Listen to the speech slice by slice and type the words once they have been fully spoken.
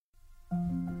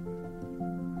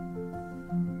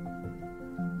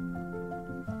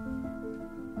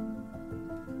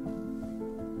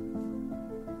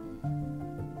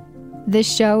This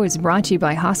show is brought to you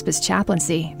by Hospice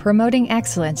Chaplaincy, promoting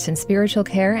excellence in spiritual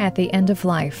care at the end of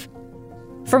life.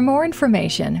 For more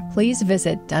information, please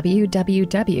visit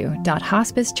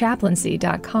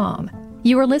www.hospicechaplaincy.com.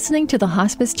 You are listening to the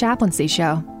Hospice Chaplaincy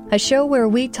Show, a show where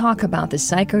we talk about the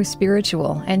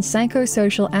psycho-spiritual and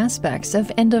psychosocial aspects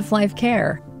of end-of-life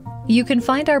care. You can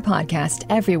find our podcast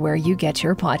everywhere you get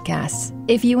your podcasts.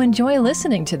 If you enjoy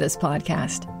listening to this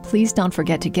podcast, please don't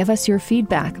forget to give us your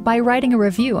feedback by writing a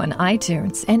review on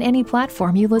iTunes and any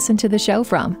platform you listen to the show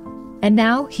from. And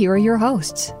now, here are your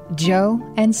hosts, Joe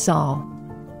and Saul.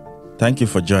 Thank you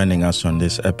for joining us on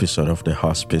this episode of the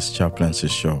Hospice Chaplaincy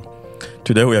Show.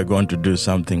 Today we are going to do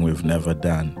something we've never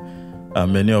done.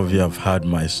 Many of you have heard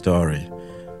my story,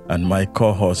 and my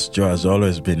co-host Joe has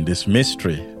always been this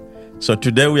mystery. So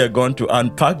today we are going to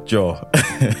unpack Joe.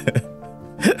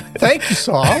 Thank you,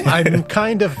 Saul. I'm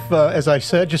kind of, as I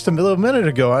said just a little minute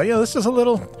ago, it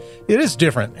is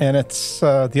different, and it's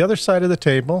the other side of the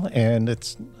table, and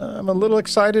I'm a little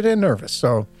excited and nervous.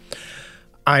 So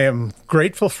I am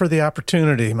grateful for the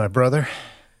opportunity, my brother.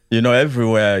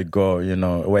 Everywhere I go,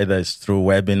 whether it's through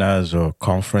webinars or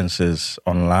conferences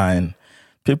online,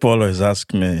 people always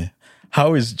ask me,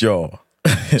 how is Joe?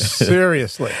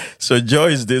 Seriously. So Joe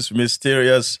is this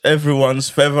mysterious, everyone's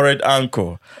favorite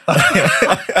uncle.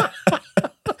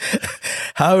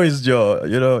 How is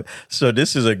Joe? So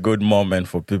this is a good moment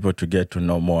for people to get to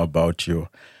know more about you.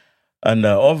 And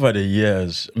over the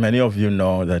years, many of you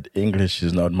know that English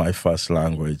is not my first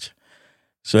language.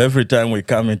 So every time we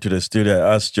come into the studio,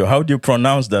 I ask Joe, how do you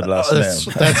pronounce that last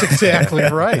name? That's exactly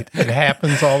right. It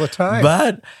happens all the time.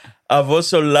 But I've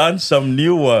also learned some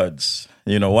new words.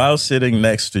 While sitting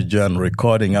next to John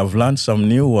recording, I've learned some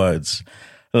new words,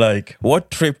 like, what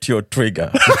tripped your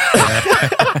trigger?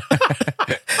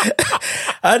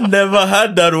 I never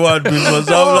had that word before,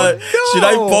 so I'm like, should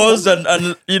I pause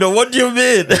and what do you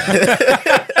mean?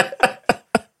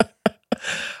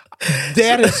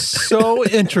 That is so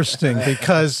interesting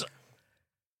because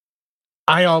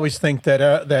I always think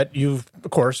that you've,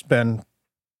 of course, been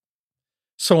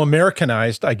so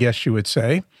Americanized, I guess you would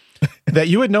say, that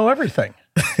you would know everything.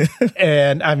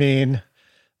 And I mean,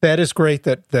 that is great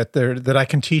that I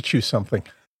can teach you something.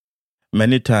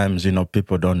 Many times,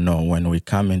 people don't know when we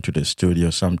come into the studio,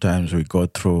 sometimes we go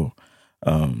through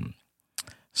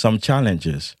some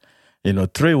challenges.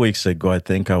 3 weeks ago, I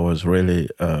think I was really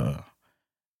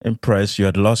impressed. You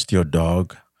had lost your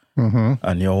dog,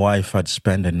 and your wife had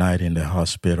spent the night in the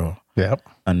hospital. Yep.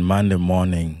 And Monday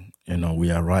morning, we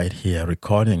are right here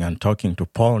recording and talking to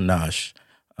Paul Nash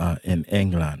in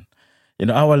England.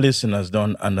 Our listeners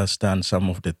don't understand some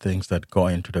of the things that go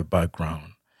into the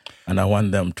background. And I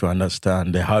want them to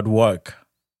understand the hard work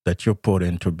that you put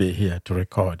in to be here to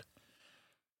record.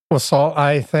 Well, Saul,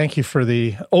 I thank you for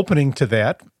the opening to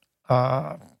that.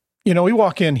 We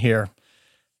walk in here,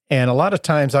 and a lot of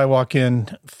times I walk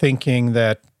in thinking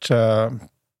that there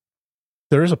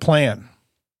is a plan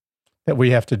that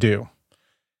we have to do,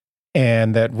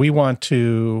 and that we want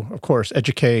to, of course,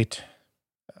 educate,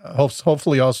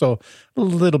 hopefully also a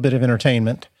little bit of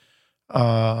entertainment,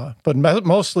 but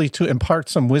mostly to impart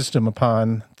some wisdom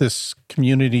upon this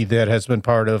community that has been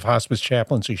part of Hospice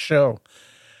Chaplaincy Show.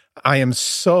 I am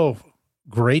so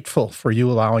grateful for you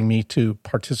allowing me to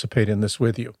participate in this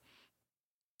with you.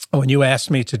 When you asked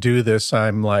me to do this,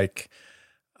 I'm like,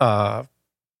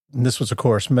 this was, of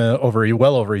course, well over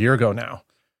a year ago now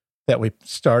that we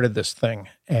started this thing.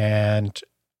 And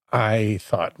I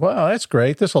thought, well, that's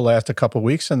great. This will last a couple of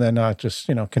weeks, and then I'll just,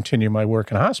 continue my work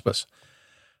in hospice.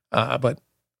 But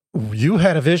you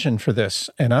had a vision for this,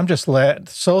 and I'm just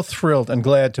so thrilled and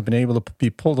glad to have been able to be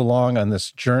pulled along on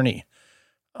this journey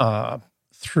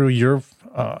through your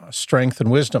strength and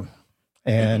wisdom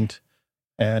and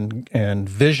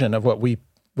vision of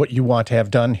what you want to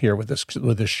have done here with this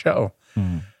show.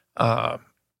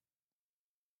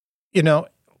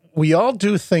 We all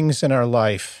do things in our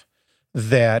life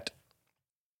that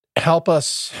help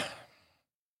us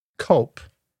cope.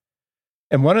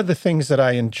 And one of the things that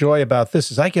I enjoy about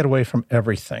this is I get away from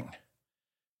everything.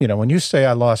 When you say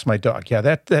I lost my dog,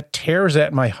 that tears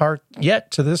at my heart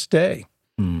yet to this day.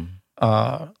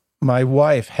 My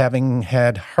wife, having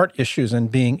had heart issues and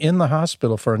being in the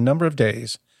hospital for a number of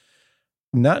days,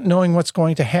 not knowing what's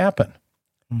going to happen,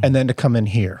 and then to come in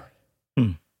here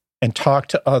and talk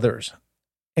to others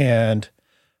and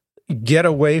get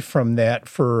away from that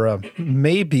for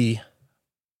maybe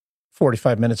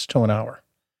 45 minutes to an hour.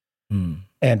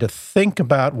 And to think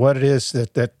about what it is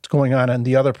that's going on in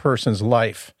the other person's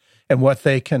life and what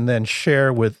they can then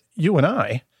share with you and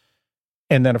I,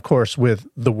 and then, of course, with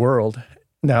the world,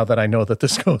 now that I know that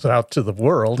this goes out to the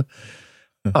world,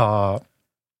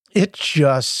 It's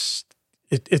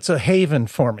a haven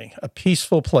for me, a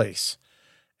peaceful place.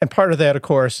 And part of that, of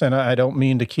course, and I don't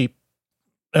mean to keep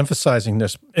emphasizing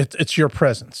this, it's your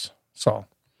presence, Saul.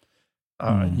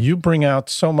 You bring out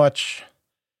so much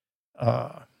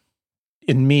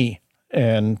in me,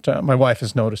 and my wife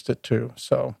has noticed it too.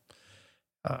 So,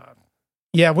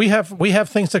 we have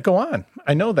things that go on.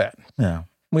 I know that. Yeah,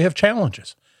 we have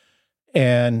challenges,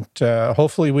 and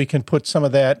hopefully we can put some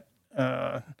of that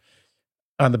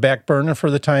on the back burner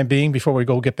for the time being before we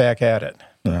go get back at it.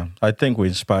 Yeah, I think we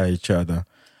inspire each other.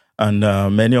 And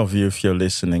many of you, if you're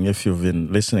listening, if you've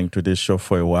been listening to this show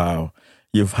for a while,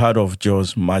 you've heard of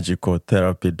Joe's magical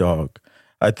therapy dog.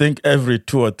 I think every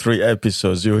 2 or 3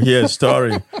 episodes, you hear a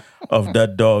story of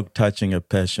that dog touching a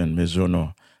patient,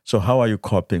 Mizuno. So how are you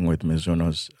coping with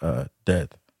Mizuno's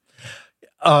death?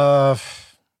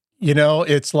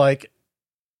 It's like,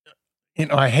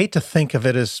 I hate to think of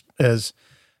it as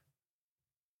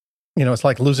it's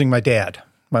like losing my dad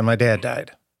when my dad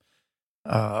died.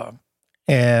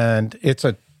 And it's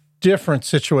a different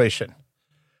situation.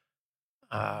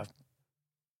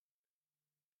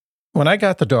 When I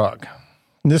got the dog,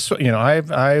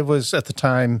 I was at the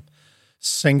time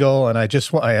single, and I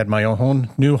had my own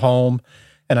new home,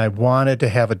 and I wanted to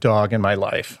have a dog in my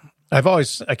life. I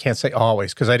can't say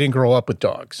always, because I didn't grow up with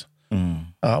dogs.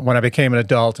 When I became an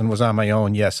adult and was on my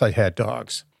own, yes, I had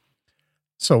dogs.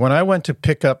 So when I went to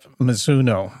pick up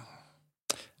Mizuno,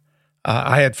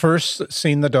 I had first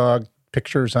seen the dog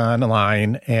pictures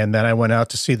online, and then I went out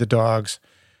to see the dogs,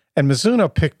 and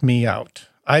Mizuno picked me out.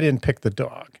 I didn't pick the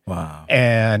dog. Wow.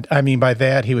 And I mean, by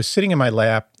that, he was sitting in my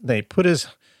lap. They put his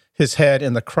head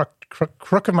in the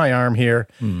crook of my arm here,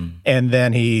 and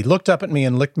then he looked up at me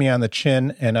and licked me on the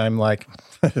chin, and I'm like,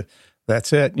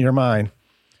 that's it, you're mine.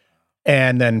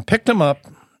 And then picked him up.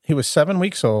 He was 7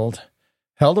 weeks old,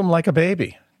 held him like a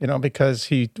baby, because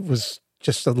he was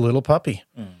just a little puppy.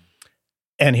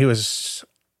 And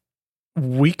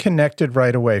we connected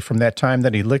right away from that time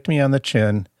that he licked me on the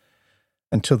chin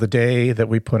until the day that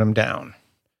we put him down.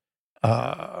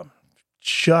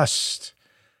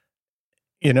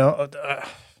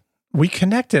 We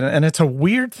connected. And it's a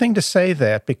weird thing to say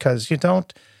that, because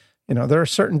there are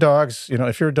certain dogs,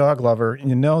 if you're a dog lover,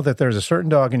 you know that there's a certain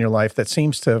dog in your life that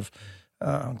seems to have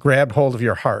grabbed hold of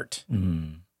your heart.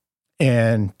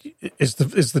 And is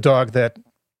the dog that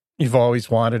you've always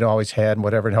wanted, always had, and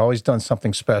whatever, and always done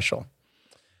something special.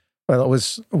 Well, it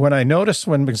was when I noticed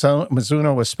when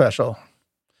Mizuno was special,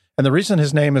 and the reason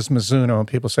his name is Mizuno, and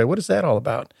people say, what is that all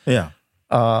about? Yeah.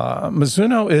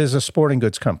 Mizuno is a sporting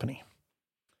goods company.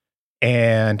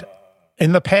 And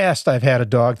in the past, I've had a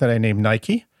dog that I named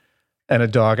Nike and a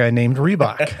dog I named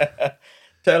Reebok.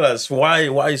 Tell us,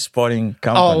 why sporting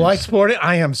companies? Oh, why sporting?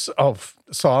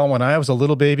 Saul, when I was a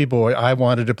little baby boy, I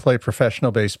wanted to play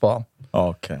professional baseball.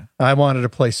 Okay. I wanted to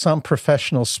play some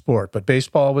professional sport, but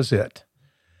baseball was it.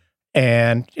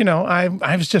 And,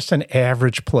 I was just an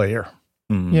average player.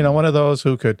 One of those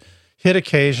who could hit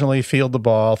occasionally, field the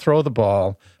ball, throw the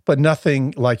ball, but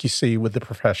nothing like you see with the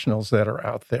professionals that are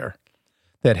out there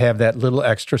that have that little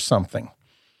extra something.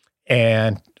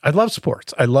 And I love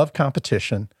sports. I love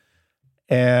competition.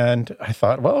 And I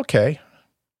thought, well, okay,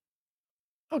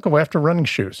 I'll go after running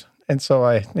shoes. And so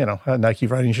I, had Nike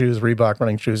running shoes, Reebok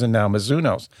running shoes, and now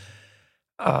Mizuno's.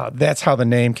 That's how the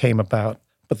name came about.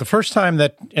 But the first time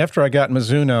that after I got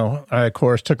Mizuno, I, of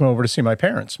course, took him over to see my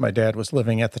parents. My dad was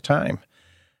living at the time.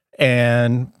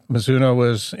 And Mizuno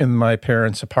was in my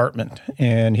parents' apartment.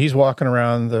 And he's walking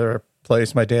around the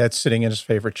place. My dad's sitting in his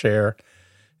favorite chair.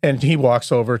 And he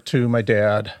walks over to my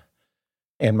dad.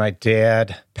 And my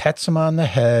dad pets him on the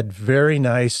head, very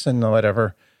nice and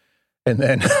whatever. And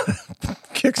then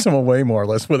kicks him away more or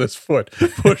less with his foot,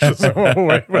 pushes him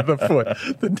away with a foot.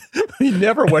 He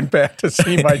never went back to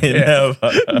see my dad.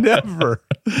 Never.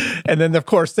 And then, of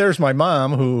course, there's my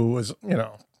mom who was,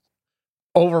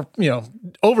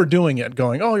 overdoing it,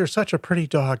 going, oh, you're such a pretty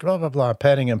dog, blah, blah, blah,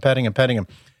 petting him.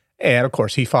 And, of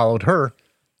course, he followed her.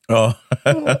 Oh.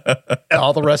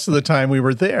 All the rest of the time we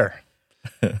were there.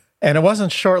 And it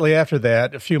wasn't shortly after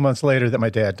that, a few months later, that my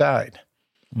dad died.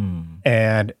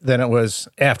 And then it was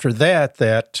after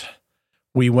that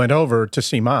we went over to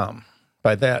see Mom.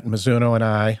 By that, Mizuno and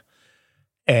I.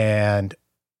 And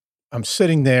I'm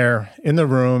sitting there in the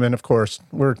room, and of course,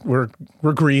 we're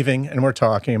grieving and we're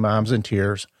talking. Mom's in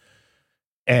tears.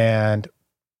 And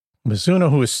Mizuno,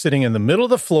 who is sitting in the middle of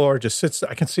the floor, just sits.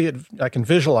 I can see it. I can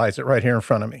visualize it right here in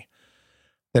front of me.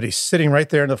 That he's sitting right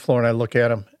there on the floor, and I look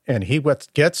at him, and he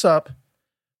gets up,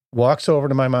 walks over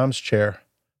to my mom's chair,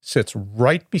 sits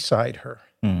right beside her.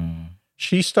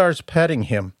 She starts petting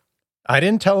him, I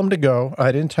didn't tell him to go.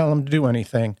 I didn't tell him to do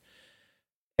anything.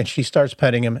 And she starts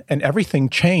petting him, and everything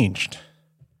changed.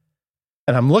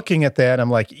 And I'm looking at that. I'm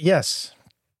like, yes,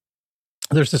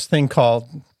 there's this thing called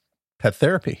pet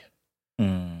therapy.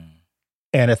 And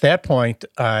at that point,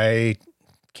 I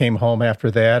came home after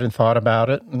that and thought about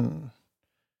it and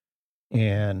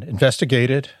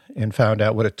investigated and found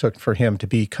out what it took for him to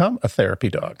become a therapy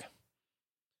dog.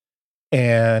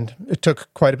 And it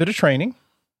took quite a bit of training,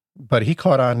 but he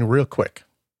caught on real quick.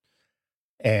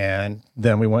 And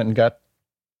then we went and got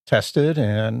tested,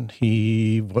 and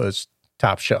he was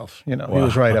top shelf. You know, He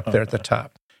was right up there at the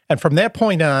top. And from that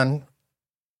point on,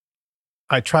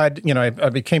 I tried, I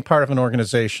became part of an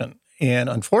organization. And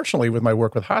unfortunately, with my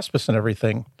work with hospice and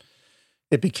everything,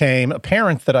 it became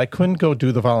apparent that I couldn't go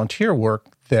do the volunteer work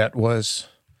that was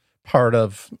part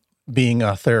of being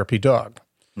a therapy dog.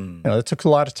 It took a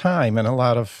lot of time and a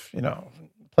lot of,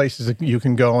 places that you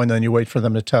can go and then you wait for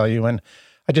them to tell you. And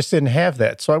I just didn't have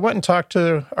that. So I went and talked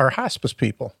to our hospice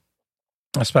people,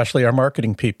 especially our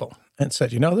marketing people, and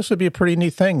said, this would be a pretty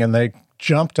neat thing. And they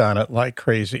jumped on it like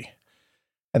crazy.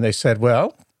 And they said,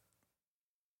 well,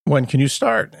 when can you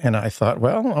start? And I thought,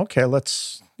 well, okay,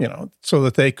 let's, so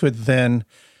that they could then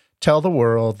tell the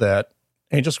world that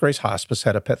Angel's Grace Hospice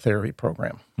had a pet therapy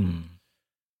program.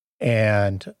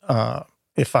 And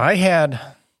if I had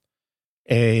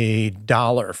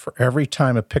 $1 for every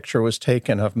time a picture was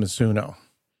taken of Mizuno,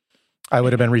 I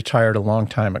would have been retired a long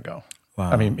time ago.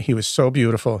 Wow. I mean, he was so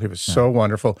beautiful. He was so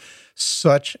wonderful.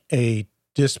 Such a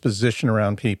disposition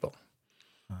around people.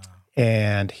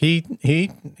 And he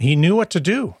knew what to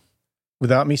do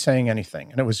without me saying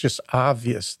anything. And it was just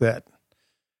obvious that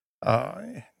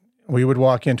we would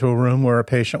walk into a room where a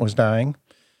patient was dying,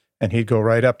 and he'd go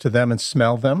right up to them and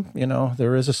smell them.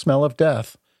 There is a smell of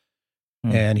death.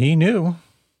 And he knew.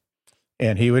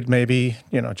 And he would maybe,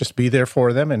 just be there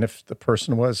for them. And if the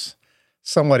person was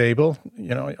somewhat able,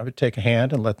 I would take a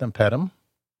hand and let them pet him.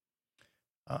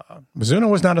 Mizuno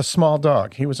was not a small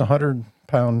dog. He was a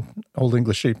 100-pound Old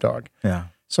English sheepdog. Yeah.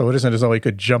 So it isn't as though he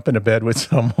could jump into bed with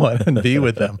someone and be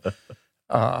with them.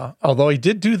 Although he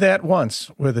did do that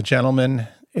once with a gentleman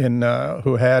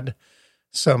who had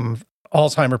some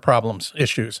Alzheimer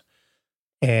issues.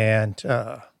 And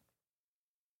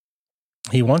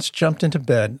he once jumped into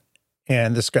bed,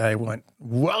 and this guy went,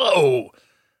 whoa!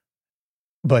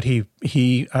 But I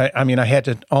had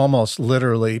to almost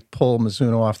literally pull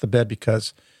Mizuno off the bed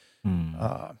because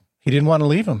he didn't want to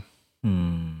leave him.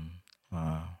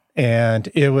 Wow. And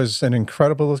it was an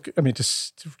incredible,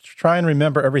 just to try and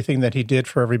remember everything that he did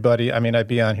for everybody. I'd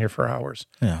be on here for hours.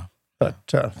 Yeah. But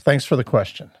thanks for the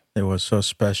question. It was so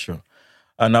special.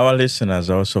 And our listeners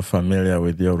are also familiar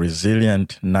with your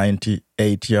resilient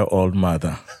 98-year-old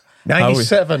mother.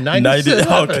 97,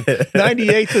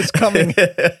 98 is coming.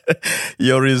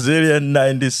 Your resilient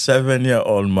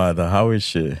 97-year-old mother, how is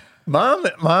she? Mom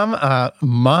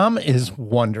is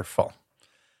wonderful.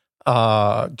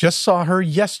 Just saw her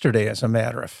yesterday, as a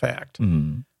matter of fact.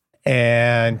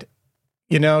 And,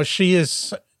 she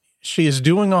is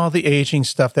doing all the aging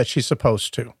stuff that she's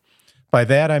supposed to. By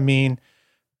that, I mean,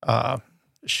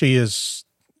 she is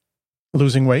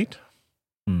losing weight.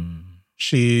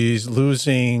 She's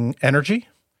losing energy.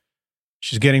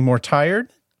 She's getting more tired,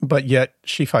 but yet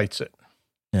she fights it.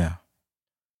 Yeah.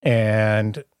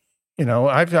 And,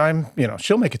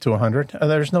 she'll make it to 100.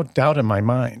 There's no doubt in my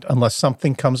mind, unless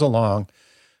something comes along,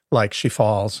 like she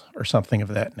falls or something of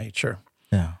that nature.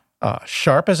 Yeah.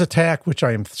 Sharp as a tack, which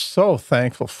I am so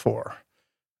thankful for.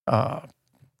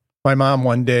 My mom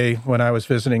one day when I was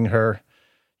visiting her,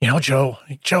 Joe,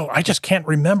 I just can't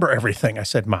remember everything. I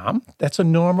said, Mom, that's a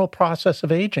normal process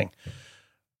of aging.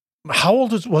 How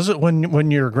old was it when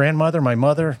your grandmother, my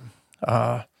mother,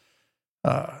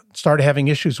 started having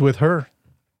issues with her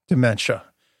dementia?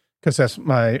 Because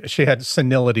she had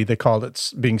senility. They called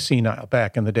it being senile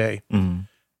back in the day.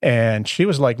 And she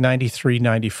was like 93,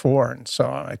 94. And so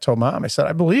I told Mom, I said,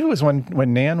 I believe it was when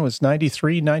Nan was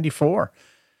 93, 94.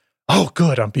 Oh,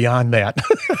 good. I'm beyond that.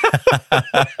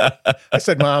 I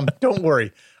said, Mom, don't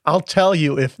worry. I'll tell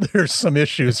you if there's some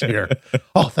issues here.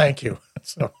 Oh, thank you.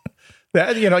 So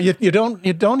that, you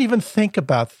don't even think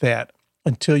about that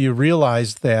until you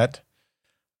realize that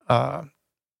all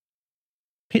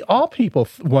people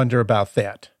wonder about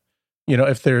that.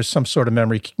 If there's some sort of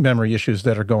memory issues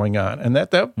that are going on. And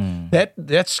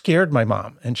that scared my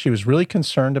mom, and she was really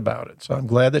concerned about it. So I'm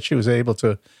glad that she was able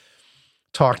to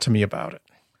talk to me about it.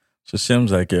 She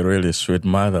seems like a really sweet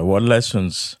mother. What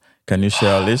lessons can you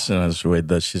share our listeners with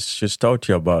that she's taught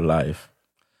you about life?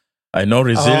 I know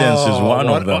resilience is one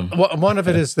of them. One of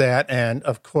it is that. And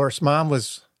of course, Mom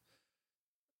was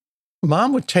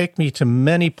Mom would take me to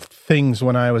many things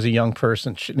when I was a young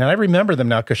person. And I remember them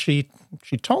now because she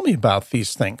told me about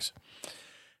these things.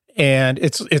 And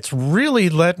it's really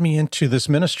led me into this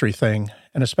ministry thing,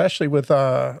 and especially with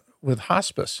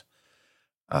hospice.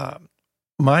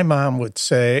 My mom would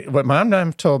say, what my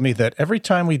mom told me, that every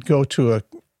time we'd go to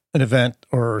an event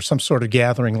or some sort of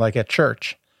gathering like at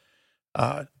church,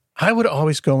 I would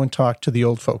always go and talk to the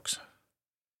old folks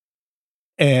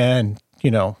and,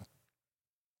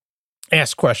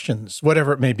 ask questions,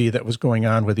 whatever it may be that was going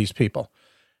on with these people.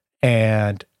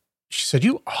 And she said,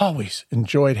 you always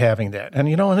enjoyed having that. And,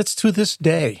 and it's to this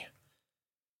day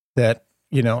that,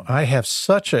 I have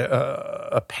such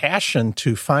a passion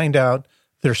to find out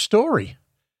their story,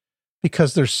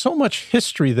 because there's so much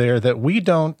history there that we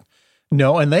don't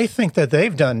know, and they think that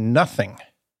they've done nothing.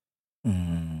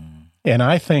 Mm. And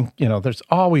I think,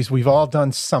 we've all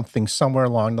done something somewhere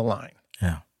along the line.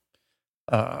 Yeah.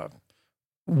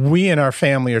 We in our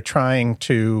family are trying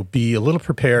to be a little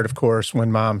prepared, of course,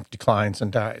 when Mom declines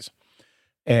and dies.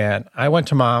 And I went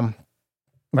to Mom.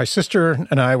 My sister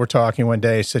and I were talking one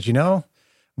day, said,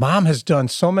 Mom has done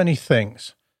so many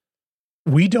things.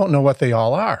 We don't know what they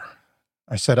all are.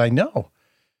 I said, I know.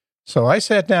 So I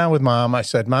sat down with Mom. I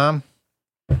said, Mom,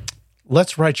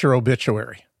 let's write your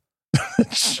obituary.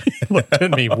 She looked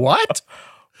at me, what?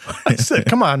 I said,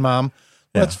 come on, Mom.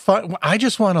 Let's I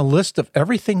just want a list of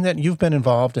everything that you've been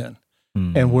involved in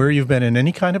and where you've been in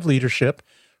any kind of leadership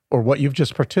or what you've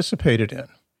just participated in.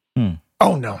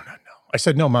 Oh, no. I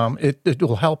said, no, Mom, it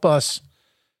will help us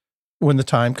when the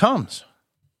time comes.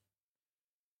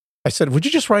 I said, would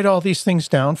you just write all these things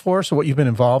down for us, what you've been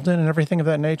involved in and everything of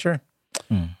that nature?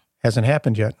 Hasn't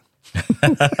happened yet.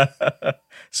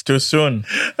 It's too soon.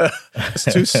 It's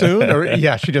too soon? Or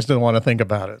she just didn't want to think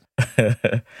about it.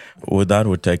 With that,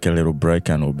 we'll take a little break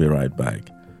and we'll be right back.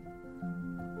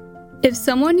 If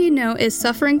someone you know is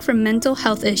suffering from mental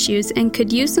health issues and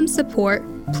could use some support,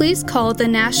 please call the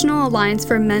National Alliance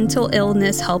for Mental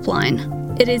Illness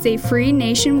Helpline. It is a free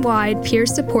nationwide peer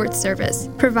support service,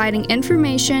 providing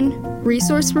information,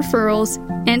 resource referrals,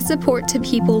 and support to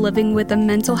people living with a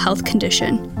mental health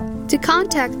condition. To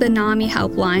contact the NAMI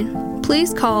helpline,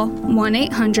 please call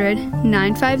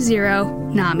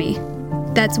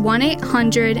 1-800-950-NAMI. That's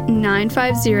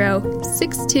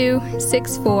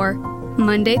 1-800-950-6264,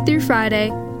 Monday through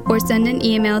Friday, or send an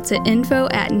email to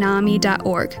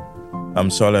info@nami.org. I'm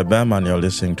Saul Bam, and you're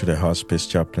listening to the Hospice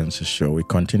Chaplaincy Show. We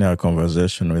continue our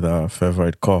conversation with our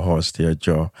favorite co-host here,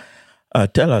 Joe.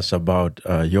 Tell us about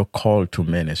your call to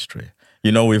ministry.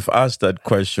 We've asked that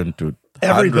question to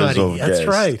everybody. Hundreds of That's guests.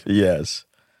 right. Yes.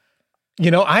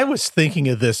 I was thinking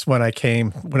of this when I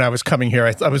was coming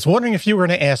here. I was wondering if you were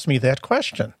going to ask me that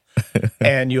question,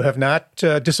 and you have not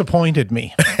disappointed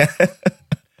me.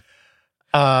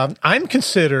 I'm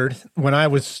considered, when I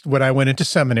went into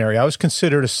seminary, I was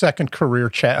considered a second career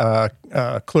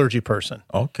clergy person.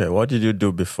 Okay, what did you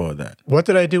do before that? What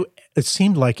did I do? It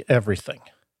seemed like everything.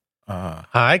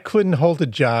 I couldn't hold a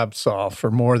job, Saul,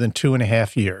 for more than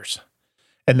 2.5 years.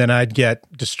 And then I'd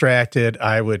get distracted.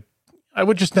 I would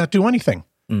just not do anything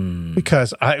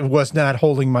because I was not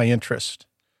holding my interest.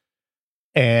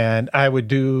 And I would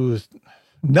do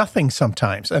nothing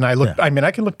sometimes. And I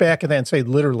can look back at that and say,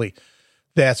 literally,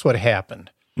 that's what happened.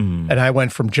 And I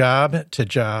went from job to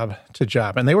job to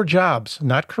job. And they were jobs,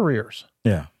 not careers.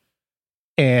 Yeah.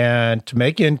 And to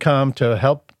make income, to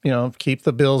help, keep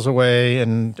the bills away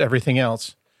and everything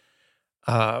else.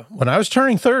 When I was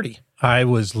turning 30, I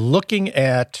was looking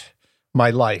at my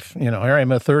life. Here I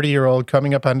am, a 30-year-old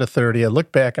coming up onto 30. I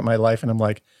look back at my life and I'm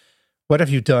like, what have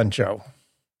you done, Joe?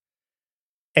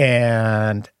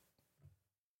 And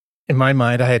in my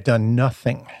mind, I had done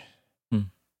nothing.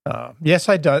 Yes,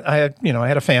 I had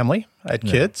a family. I had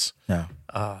kids. Yeah.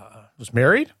 Was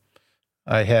married.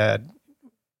 I had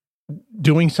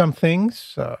doing some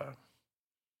things,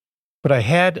 but I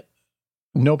had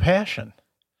no passion.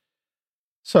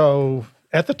 So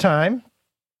at the time,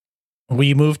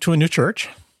 we moved to a new church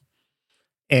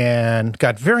and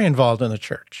got very involved in the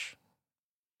church.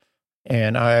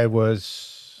 And I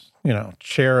was,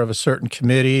 chair of a certain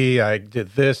committee. I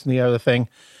did this and the other thing.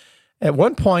 At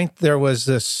one point, there was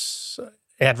this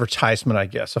advertisement, I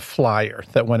guess, a flyer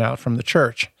that went out from the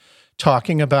church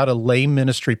talking about a lay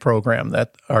ministry program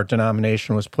that our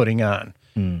denomination was putting on.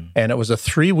 And it was a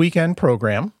 3-weekend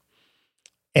program.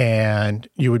 And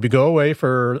you would go away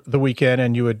for the weekend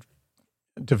and you would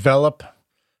develop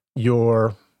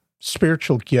your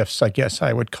spiritual gifts, I guess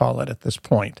I would call it at this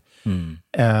point.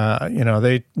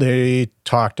 They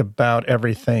talked about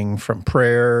everything from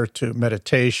prayer to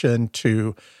meditation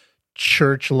to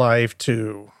church life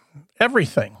to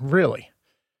everything, really.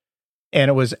 And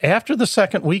it was after the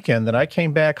second weekend that I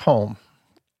came back home,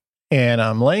 and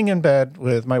I'm laying in bed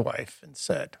with my wife and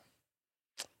said,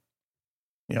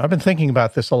 I've been thinking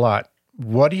about this a lot.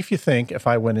 What do you think if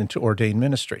I went into ordained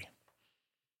ministry?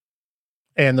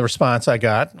 And the response I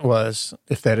got was,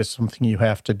 if that is something you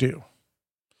have to do.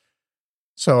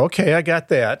 So, okay, I got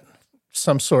that.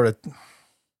 Some sort of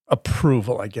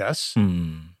approval, I guess.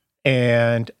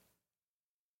 And,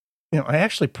 I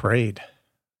actually prayed.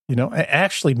 I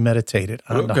actually meditated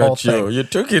on the whole thing. You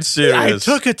took it serious. I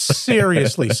took it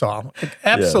seriously, Saul.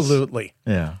 Absolutely.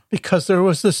 Yes. Yeah. Because there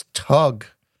was this tug.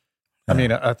 I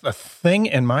mean, a thing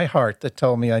in my heart that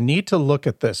told me I need to look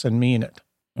at this and mean it.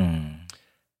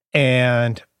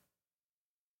 And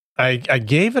I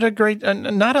gave it a great,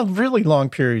 not a really long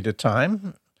period of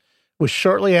time. It was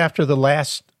shortly after the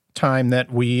last time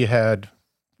that we had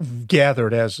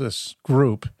gathered as this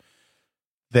group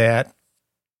that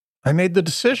I made the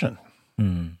decision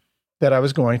that I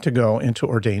was going to go into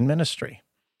ordained ministry.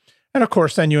 And of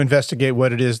course, then you investigate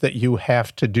what it is that you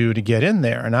have to do to get in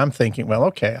there. And I'm thinking, well,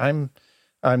 okay, I'm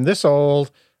this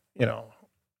old, I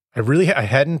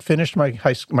hadn't finished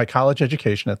my college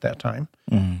education at that time.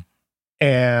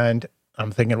 And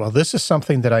I'm thinking, well, this is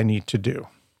something that I need to do.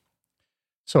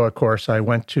 So of course, I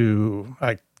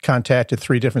contacted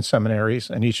 3 different seminaries,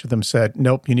 and each of them said,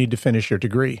 nope, you need to finish your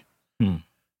degree.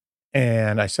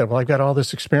 And I said, well, I've got all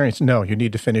this experience. No, you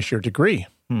need to finish your degree.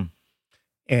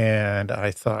 And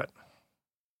I thought,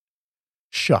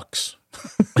 shucks.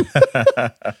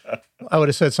 I would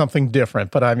have said something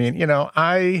different. But I mean,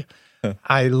 I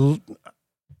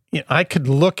could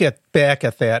look back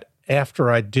at that after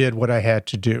I did what I had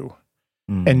to do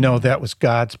and know that was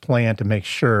God's plan to make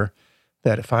sure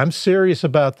that if I'm serious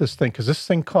about this thing, because this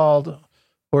thing called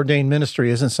ordained ministry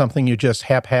isn't something you just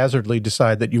haphazardly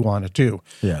decide that you want to do.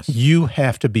 Yes. You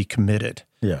have to be committed.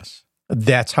 Yes.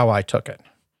 That's how I took it.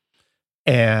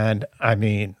 And I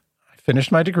mean, I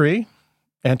finished my degree,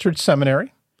 entered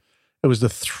seminary. It was the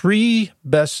 3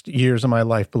 best years of my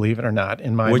life, believe it or not,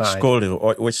 in my mind. Which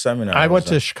school, which seminary? I went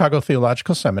to Chicago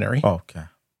Theological Seminary. Oh, okay.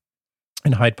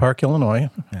 In Hyde Park, Illinois,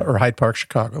 or Hyde Park,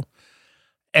 Chicago.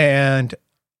 And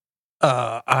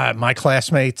my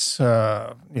classmates,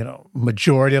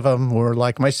 majority of them were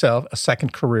like myself, a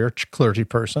second career clergy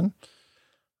person.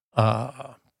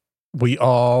 We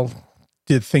all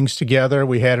did things together.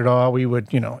 We had it all. We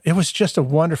would, it was just a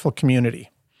wonderful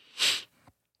community.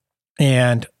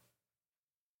 And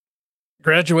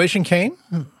graduation came.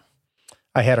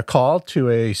 I had a call to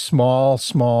a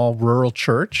small rural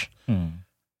church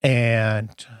and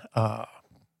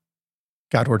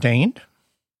got ordained.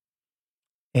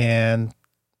 And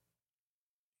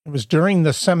it was during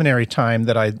the seminary time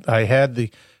that I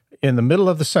had in the middle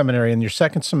of the seminary, in your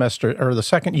second semester or the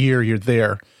second year you're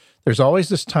there, there's always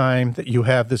this time that you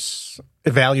have this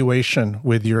evaluation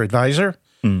with your advisor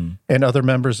and other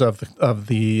members of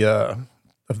the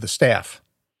staff,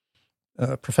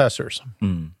 professors.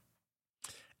 And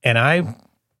I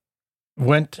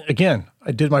went again.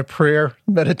 I did my prayer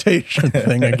meditation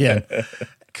thing again,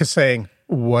 saying,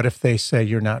 what if they say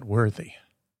you're not worthy?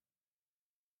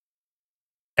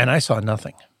 And I saw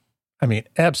nothing. I mean,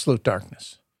 absolute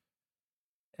darkness.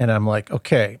 And I'm like,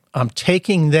 okay, I'm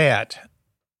taking that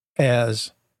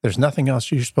as there's nothing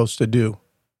else you're supposed to do.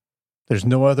 There's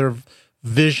no other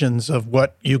visions of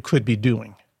what you could be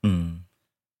doing. And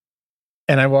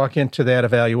I walk into that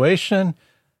evaluation,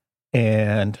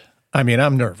 and I mean,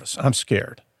 I'm nervous. I'm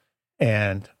scared.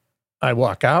 And I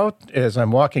walk out. As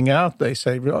I'm walking out, they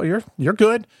say, well, you're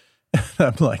good. And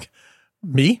I'm like,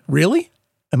 me? Really?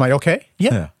 Am I okay?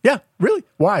 Yeah, really?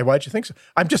 Why? Why'd you think so?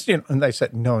 I'm just, and they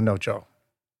said, no, Joe,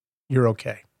 you're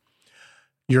okay.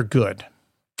 You're good.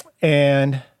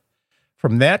 And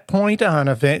from that point on,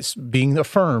 events being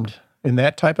affirmed in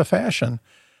that type of fashion,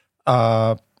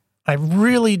 I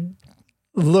really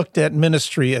looked at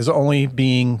ministry as only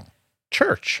being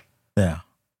church. Yeah.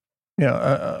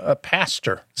 A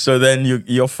pastor. So then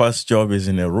your first job is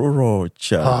in a rural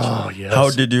church. Oh, yes. How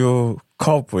did you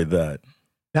cope with that?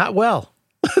 Not well.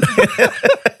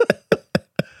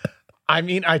 I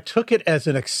mean, I took it as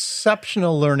an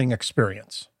exceptional learning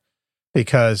experience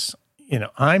because,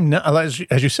 I'm not, as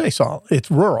you say, Saul,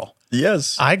 it's rural.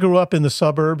 Yes. I grew up in the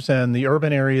suburbs and the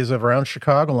urban areas of around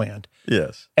Chicagoland.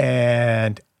 Yes.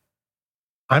 And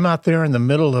I'm out there in the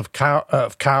middle of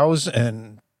cows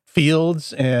and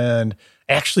fields and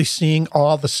actually seeing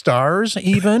all the stars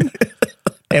even.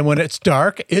 And when it's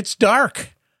dark, it's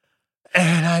dark.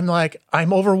 And I'm like,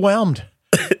 I'm overwhelmed.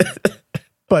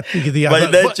 But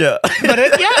by nature.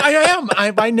 I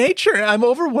am. By nature, I'm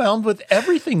overwhelmed with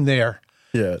everything there.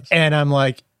 Yes. And I'm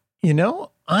like,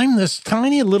 I'm this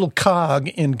tiny little cog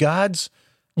in God's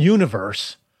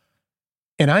universe,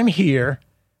 and I'm here,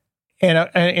 and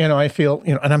I feel,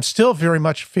 and I'm still very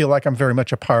much feel like I'm very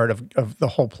much a part of the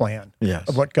whole plan, Yes.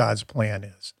 of what God's plan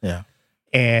is. Yeah.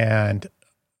 And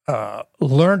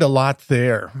learned a lot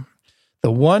there.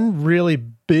 The one really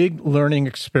big learning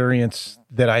experience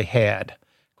that I had,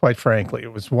 quite frankly,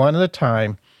 it was one at a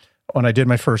time when I did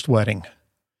my first wedding.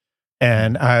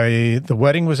 And the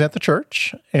wedding was at the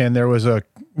church, and there was a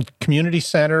community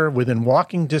center within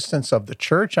walking distance of the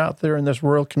church out there in this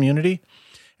rural community,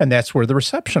 and that's where the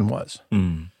reception was.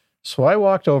 Mm. So I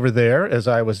walked over there as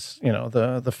I was,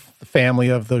 the family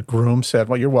of the groom said,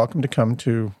 well, you're welcome to come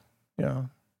to,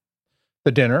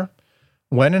 the dinner.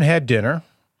 Went and had dinner.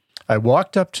 I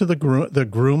walked up to the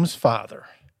groom's father.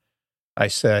 I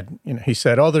said, he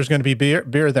said, oh, there's going to be beer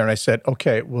there. And I said,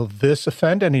 okay, will this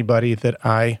offend anybody that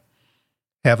I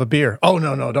have a beer? Oh,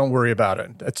 no, don't worry about it.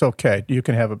 It's okay. You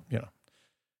can have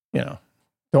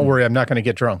don't worry, I'm not going to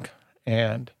get drunk.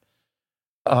 And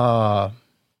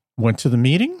went to the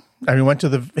meeting.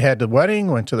 Had the wedding,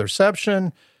 went to the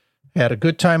reception, had a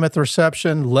good time at the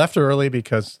reception, left early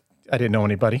because I didn't know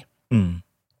anybody. Mm.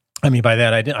 By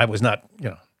that, I was not,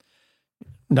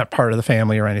 not part of the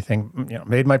family or anything.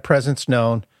 Made my presence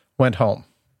known, went home.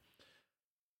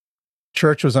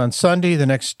 Church was on Sunday. The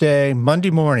next day, Monday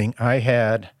morning, I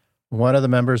had one of the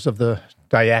members of the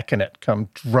diaconate come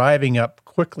driving up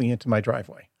quickly into my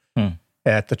driveway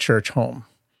at the church home.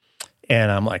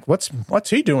 And I'm like, what's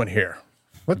he doing here?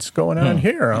 What's going on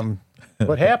here?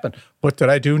 What happened? What did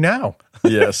I do now?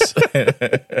 Yes.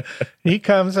 He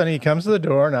comes to the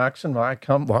door, knocks, and I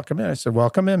come walk him in. I said,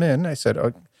 welcome him in. I said,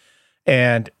 oh.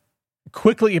 And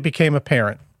quickly it became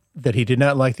apparent that he did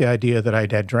not like the idea that I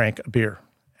had drank a beer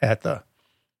at the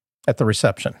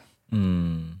reception.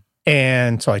 Mm.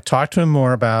 And so I talked to him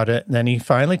more about it. And then he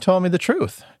finally told me the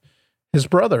truth. His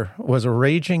brother was a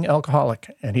raging alcoholic,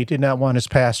 and he did not want his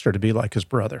pastor to be like his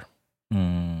brother.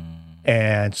 Mm.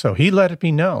 And so he let it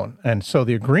be known. And so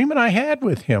the agreement I had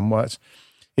with him was,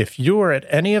 if you are at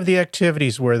any of the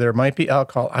activities where there might be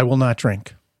alcohol, I will not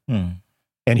drink. Mm.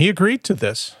 And he agreed to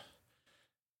this.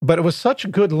 But it was such a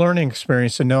good learning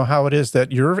experience to know how it is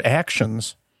that your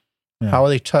actions, how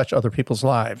they touch other people's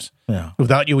lives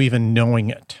without you even knowing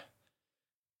it.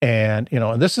 And,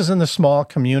 and this is in the small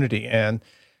community. And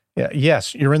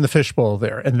yes, you're in the fishbowl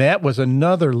there. And that was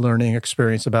another learning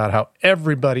experience about how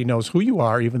everybody knows who you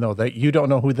are, even though you don't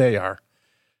know who they are.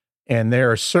 And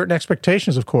there are certain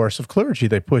expectations, of course, of clergy.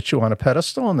 They put you on a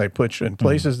pedestal and they put you in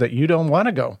places that you don't want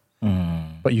to go.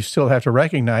 Mm. But you still have to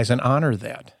recognize and honor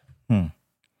that. Mm.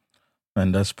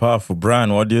 And that's powerful.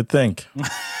 Brian, what do you think?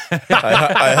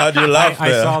 I heard you laugh there.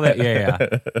 I saw that,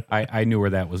 yeah. I knew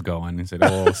where that was going and said,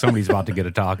 oh, somebody's about to get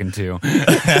a talking to.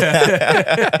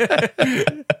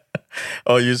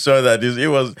 Oh, you saw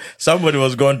that. Somebody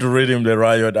was going to read him the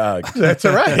riot act. That's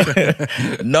all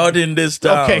right. Not in this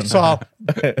town. Okay, Saul.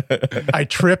 I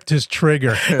tripped his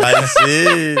trigger. I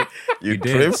see. You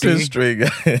tripped his trigger.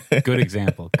 Good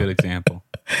example.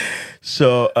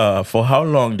 So, for how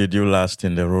long did you last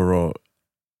in the rural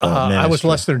ministry? I was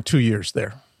less than 2 years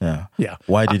there. Yeah.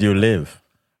 Why did you leave?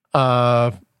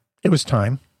 It was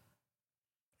time.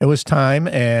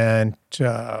 And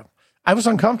I was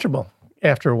uncomfortable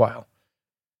after a while.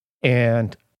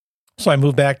 And so I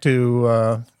moved back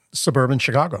to suburban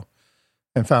Chicago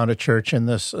and found a church in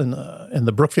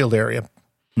the Brookfield area.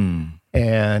 Hmm.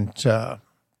 And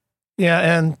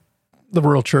and the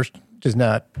rural church does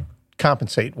not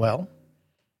compensate well.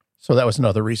 So that was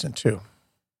another reason too.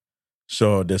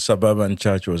 So the suburban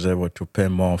church was able to pay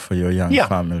more for your young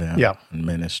family and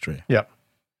ministry. Yeah.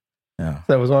 Yeah.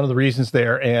 That was one of the reasons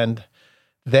there. And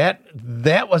that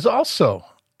was also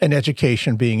an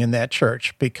education being in that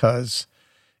church, because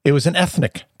it was an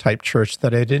ethnic type church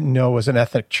that I didn't know was an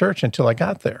ethnic church until I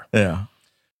got there. Yeah.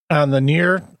 On the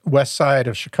near west side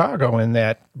of Chicago, in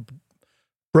that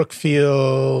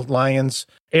Brookfield, Lyons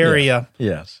area,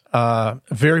 yes,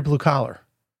 very blue collar.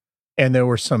 And there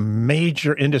were some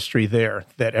major industry there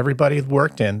that everybody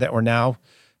worked in that were now,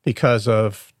 because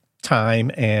of time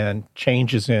and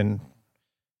changes in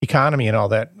economy and all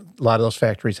that, a lot of those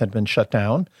factories had been shut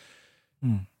down.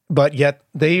 Mm. But yet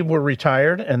they were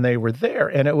retired and they were there.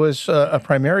 And it was a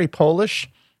primarily Polish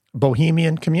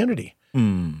Bohemian community.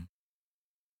 Mm.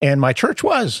 And my church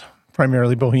was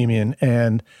primarily Bohemian.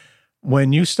 And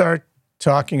when you start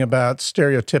talking about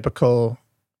stereotypical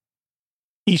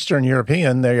Eastern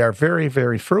European, they are very,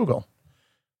 very frugal.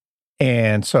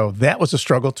 And so that was a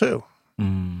struggle too.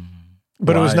 Mm.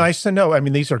 But it was nice to know. I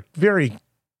mean, these are very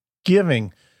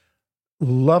giving,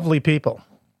 lovely people,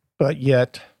 but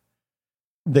yet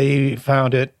they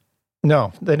found it,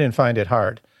 no, they didn't find it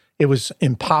hard. It was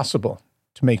impossible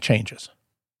to make changes.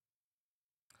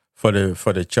 For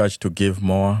the church to give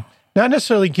more? Not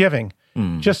necessarily giving,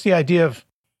 just the idea of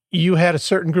you had a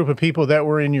certain group of people that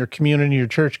were in your community, your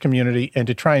church community, and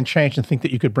to try and change and think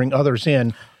that you could bring others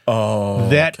in,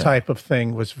 that type of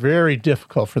thing was very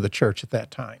difficult for the church at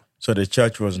that time. So the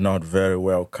church was not very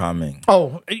welcoming.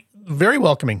 Oh, very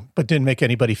welcoming, but didn't make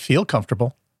anybody feel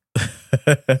comfortable.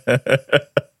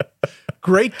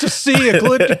 Great to see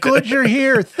you. Good you're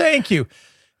here. Thank you.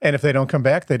 And if they don't come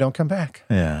back, they don't come back.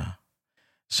 Yeah.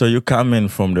 So you come in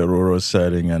from the rural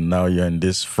setting, and now you're in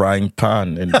this frying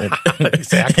pan in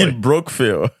exactly. in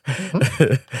Brookfield.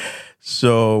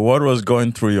 So what was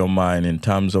going through your mind in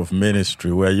terms of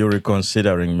ministry? Were you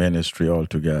reconsidering ministry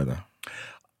altogether?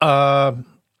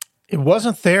 It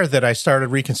wasn't there that I started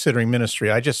reconsidering ministry.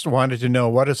 I just wanted to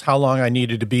know how long I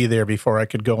needed to be there before I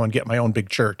could go and get my own big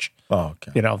church. Oh,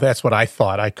 okay. That's what I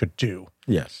thought I could do.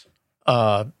 Yes.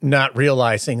 Not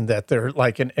realizing that they're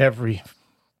like in every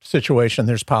situation,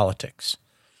 there's politics.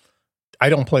 I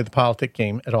don't play the politic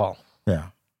game at all. Yeah.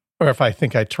 Or if I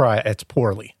think I try, it's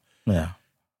poorly. Yeah.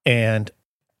 And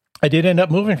I did end up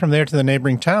moving from there to the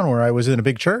neighboring town where I was in a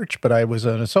big church, but I was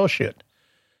an associate.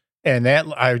 And that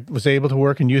I was able to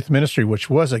work in youth ministry, which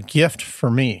was a gift for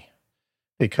me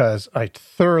because I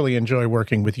thoroughly enjoy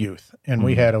working with youth. And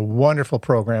we had a wonderful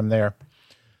program there.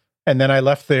 And then I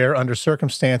left there under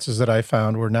circumstances that I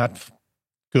found were not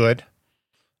good.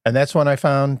 And that's when I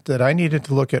found that I needed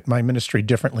to look at my ministry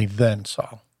differently then,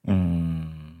 Saul.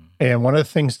 And one of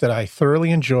the things that I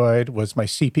thoroughly enjoyed was my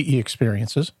CPE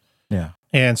experiences. Yeah.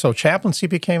 And so chaplaincy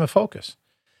became a focus.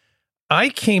 I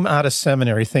came out of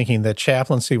seminary thinking that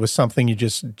chaplaincy was something you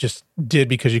just did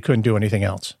because you couldn't do anything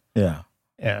else. Yeah.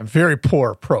 Yeah, very poor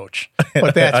approach.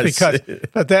 But that's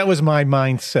but that was my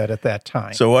mindset at that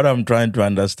time. So what I'm trying to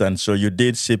understand, so you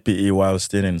did CPE while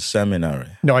still in seminary?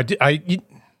 No,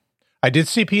 I did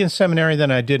CPE in seminary,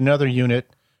 then I did another unit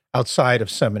outside of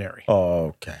seminary.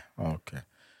 Oh, okay.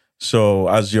 So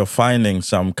as you're finding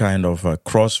some kind of a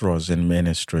crossroads in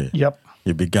ministry, yep,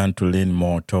 you began to lean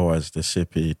more towards the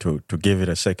CPE to give it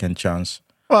a second chance?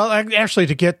 Well, actually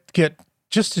to get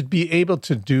just to be able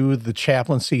to do the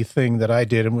chaplaincy thing that I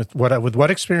did and with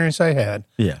what experience I had.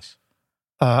 Yes.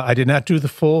 I did not do the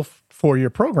full 4-year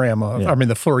program,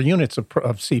 the 4 units of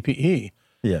CPE.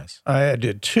 Yes. I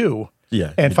did 2.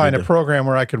 Yeah, and find a program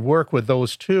where I could work with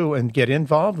those 2 and get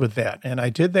involved with that. And I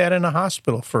did that in a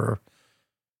hospital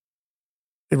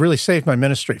it really saved my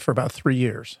ministry for about 3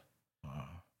 years. Wow.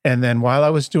 And then while I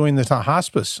was doing the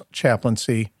hospice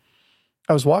chaplaincy,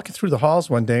 I was walking through the halls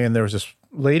one day and there was this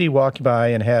lady walking by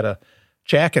and had a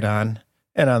jacket on,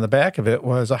 and on the back of it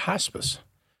was a hospice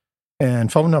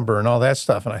and phone number and all that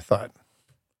stuff. And I thought,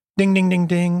 ding, ding, ding,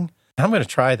 ding, I'm going to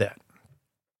try that.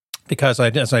 Because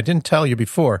as I didn't tell you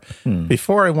before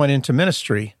I went into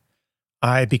ministry,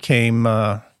 I became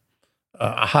a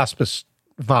hospice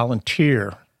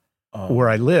volunteer where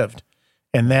I lived.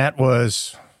 And that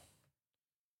was,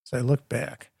 as I look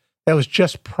back, that was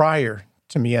just prior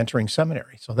to me entering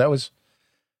seminary. So that was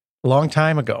a long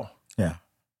time ago. Yeah.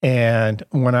 And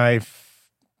when I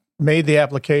made the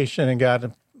application and got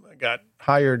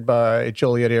hired by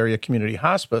Joliet Area Community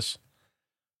Hospice,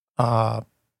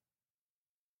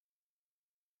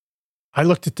 I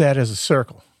looked at that as a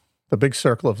circle, the big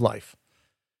circle of life.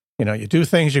 You do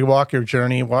things, you walk your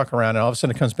journey, walk around, and all of a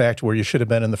sudden it comes back to where you should have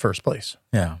been in the first place.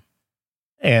 Yeah.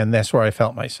 And that's where I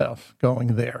felt myself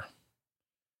going there.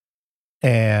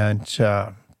 And,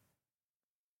 I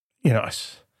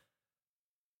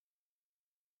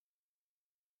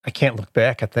can't look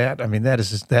back at that. I mean, that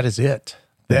is it.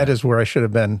 That is where I should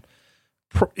have been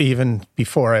even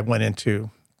before I went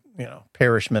into,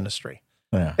 parish ministry.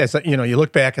 Yeah. As you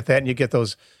look back at that and you get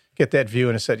that view,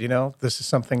 and it said, this is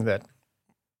something that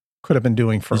could have been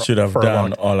doing for you should have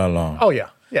done all along. Oh yeah,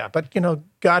 yeah. But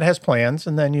God has plans,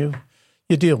 and then you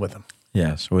deal with them.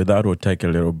 Yes. With that, we'll take a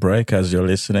little break. As you're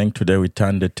listening today, we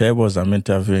turn the tables. I'm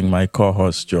interviewing my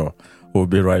co-host Joe. We'll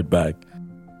be right back.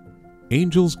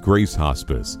 Angels Grace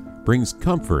Hospice brings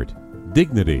comfort,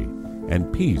 dignity,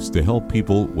 and peace to help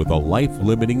people with a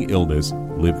life-limiting illness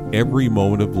live every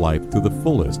moment of life to the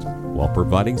fullest while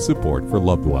providing support for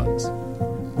loved ones.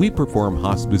 We perform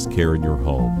hospice care in your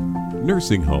home,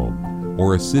 nursing home,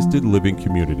 or assisted living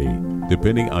community,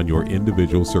 depending on your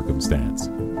individual circumstance.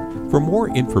 For more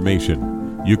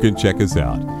information, you can check us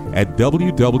out at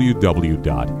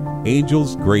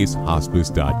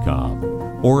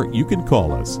www.angelsgracehospice.com, or you can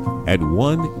call us at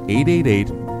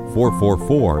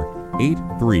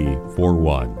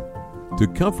 1-888-444-8341. To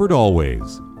comfort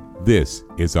always, this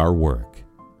is our work.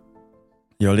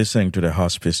 You're listening to the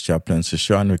Hospice Chaplaincy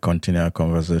Show, and we continue our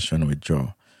conversation with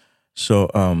Joe. So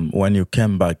when you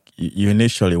came back, you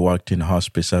initially worked in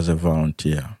hospice as a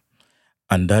volunteer,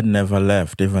 and that never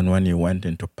left, even when you went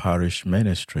into parish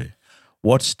ministry.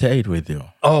 What stayed with you?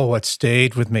 Oh, what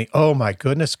stayed with me? Oh, my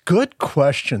goodness. Good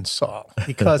question, Saul,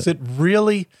 because it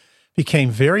really became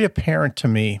very apparent to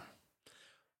me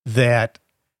that,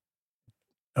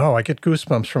 I get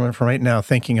goosebumps from right now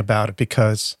thinking about it,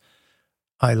 because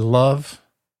I love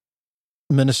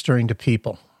ministering to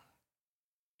people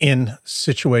in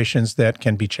situations that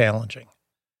can be challenging.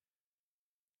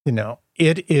 You know,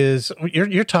 it is,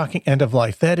 you're talking end of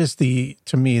life. That is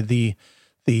to me, the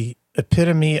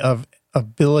epitome of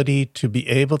ability to be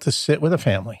able to sit with a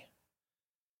family.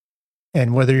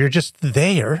 And whether you're just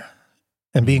there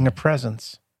and being a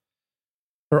presence,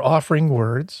 or offering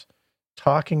words,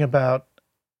 talking about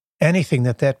anything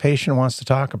that patient wants to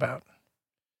talk about.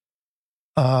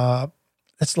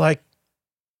 It's like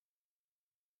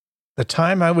the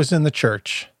time I was in the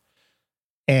church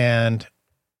and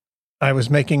I was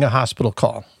making a hospital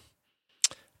call,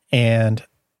 and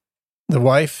the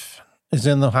wife is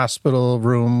in the hospital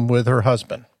room with her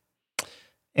husband,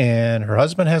 and her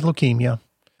husband has leukemia,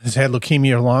 has had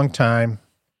leukemia a long time.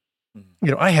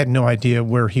 You know, I had no idea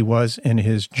where he was in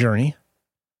his journey.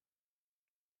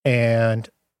 And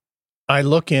I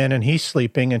look in and he's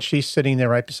sleeping and she's sitting there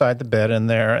right beside the bed in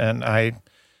there. And I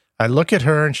look at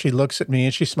her and she looks at me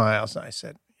and she smiles. And I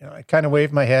said, I kind of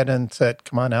waved my head and said,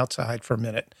 come on outside for a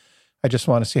minute. I just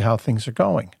want to see how things are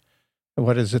going.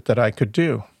 What is it that I could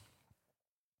do?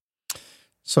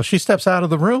 So she steps out of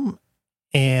the room,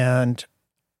 and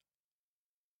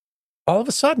all of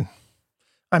a sudden,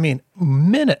 not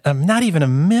even a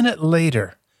minute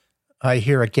later, I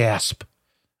hear a gasp.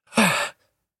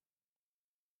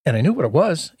 And I knew what it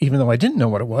was, even though I didn't know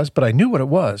what it was, but I knew what it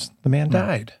was. The man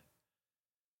died.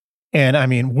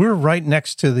 And we're right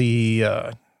next to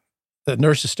the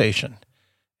nurse's station,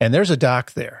 and there's a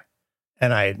doc there.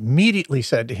 And I immediately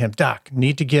said to him, Doc,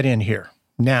 need to get in here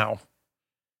now.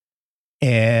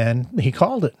 And he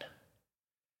called it.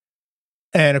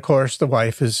 And of course, the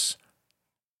wife is,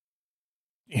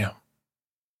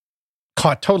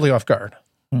 caught totally off guard.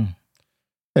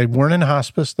 They weren't in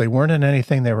hospice. They weren't in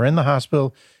anything. They were in the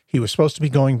hospital. He was supposed to be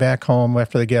going back home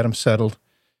after they get him settled,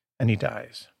 and he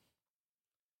dies.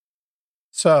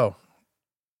 So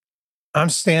I'm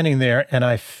standing there, and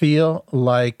I feel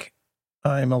like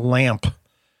I'm a lamp.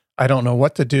 I don't know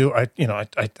what to do. I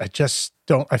just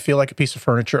don't. I feel like a piece of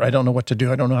furniture. I don't know what to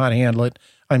do. I don't know how to handle it.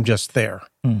 I'm just there,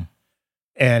 and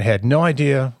had no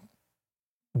idea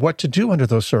what to do under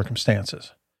those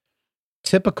circumstances.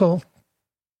 Typical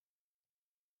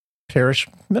parish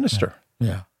minister.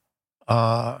 Yeah.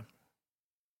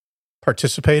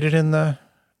 Participated in the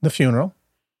funeral,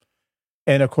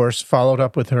 and of course followed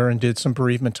up with her and did some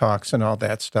bereavement talks and all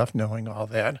that stuff, knowing all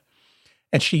that.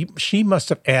 And she must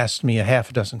have asked me a half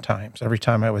a dozen times every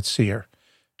time I would see her,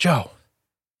 Joe,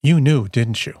 you knew,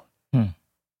 didn't you? And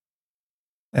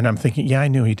I'm thinking, yeah, I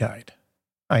knew he died.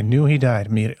 I knew he died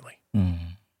immediately.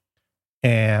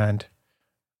 And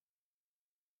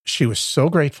she was so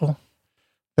grateful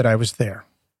that I was there.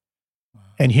 Wow.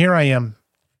 And here I am.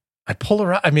 I pull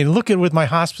her out. Look at with my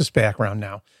hospice background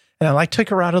now. And I took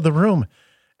her out of the room.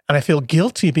 And I feel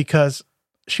guilty because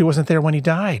she wasn't there when he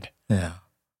died. Yeah.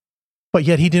 But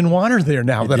yet he didn't want her there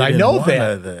now that I know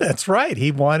that. That's right.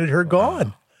 He wanted her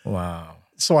gone. Wow.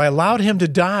 So I allowed him to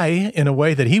die in a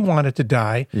way that he wanted to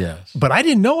die. Yes. But I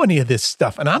didn't know any of this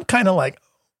stuff. And I'm kind of like,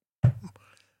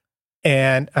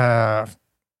 and,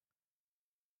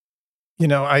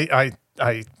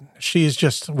 she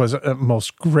was a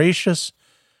most gracious,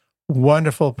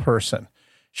 wonderful person.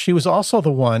 She was also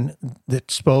the one that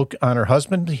spoke on her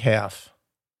husband's behalf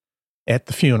at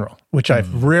the funeral, which I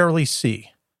rarely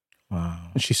see. Wow.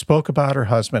 And she spoke about her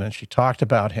husband and she talked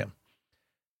about him.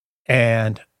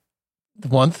 And the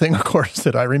one thing, of course,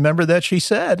 that I remember that she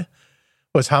said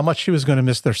was how much she was going to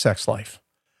miss their sex life.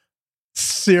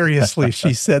 Seriously,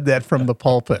 she said that from the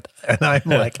pulpit. And I'm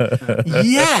like,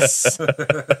 yes,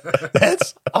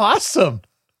 that's awesome.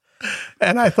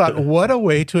 And I thought, what a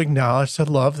way to acknowledge the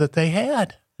love that they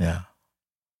had. Yeah.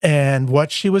 And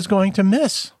what she was going to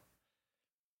miss.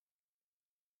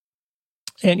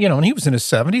 And, and he was in his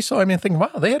 70s. So thinking,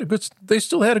 wow, they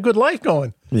still had a good life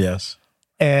going. Yes.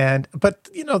 But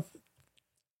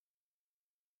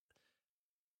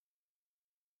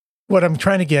what I'm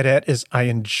trying to get at is I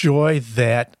enjoy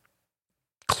that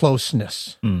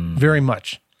closeness very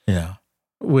much. Yeah.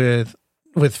 With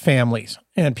families.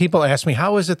 And people ask me,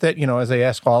 how is it that, as they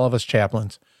ask all of us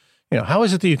chaplains, how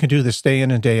is it that you can do this day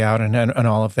in and day out and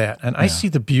all of that? And I see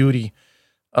the beauty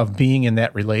of being in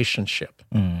that relationship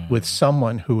with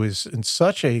someone who is in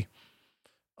such a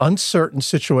uncertain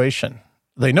situation.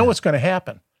 They know what's going to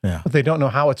happen, but they don't know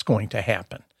how it's going to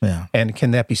happen. Yeah. And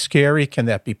can that be scary? Can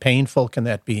that be painful? Can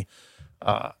that be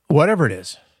whatever it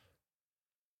is?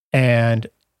 And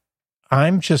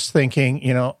I'm just thinking,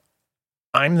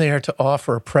 I'm there to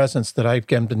offer a presence that I've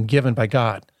been given by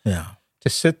God. Yeah. To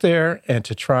sit there and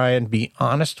to try and be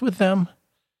honest with them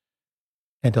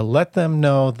and to let them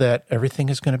know that everything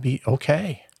is going to be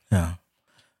okay. Yeah.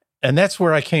 And that's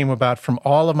where I came about from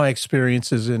all of my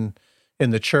experiences in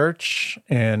the church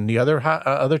and the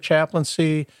other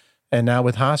chaplaincy and now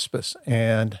with hospice.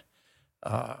 And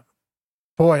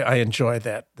boy, I enjoy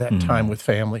that time with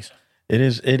families. It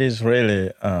is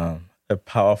really a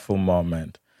powerful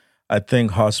moment. I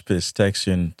think hospice takes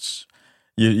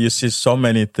you see so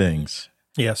many things.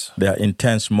 Yes. There are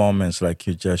intense moments like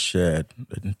you just shared,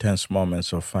 intense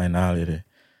moments of finality.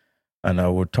 And I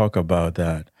will talk about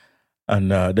that.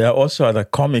 And there are also other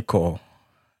comical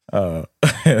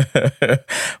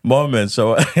moments.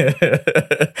 So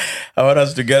I want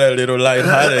us to get a little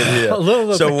lighthearted here. A little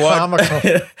bit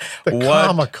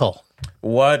comical.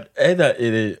 What either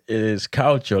it is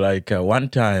culture. Like one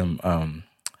time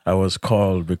I was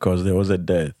called because there was a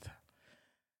death.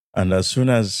 And as soon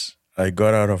as I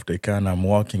got out of the car and I'm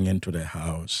walking into the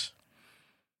house,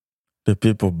 the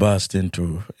people burst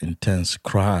into intense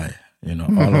cry, all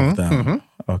of them. Mm-hmm.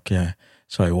 Okay.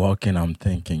 So I walk in, I'm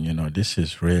thinking, this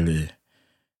is really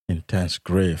intense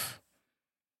grief.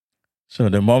 So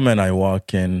the moment I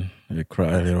walk in, they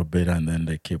cry a little bit and then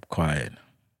they keep quiet.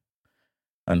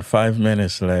 And 5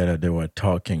 minutes later, they were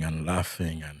talking and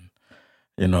laughing and,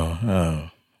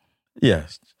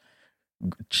 yes,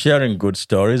 sharing good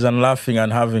stories and laughing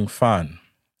and having fun.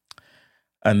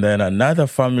 And then another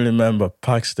family member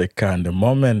parks the car, and the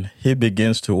moment he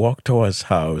begins to walk towards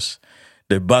house,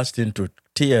 they burst into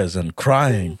tears and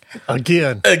crying.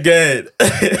 Again.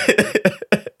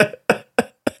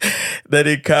 Then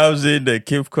he comes in, they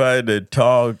keep quiet, they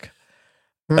talk.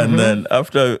 Mm-hmm. And then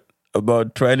after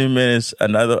about 20 minutes,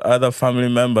 other family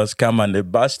members come and they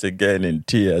burst again in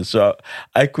tears. So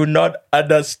I could not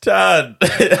understand.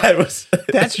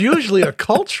 That's usually a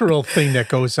cultural thing that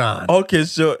goes on. Okay,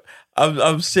 so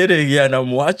I'm sitting here and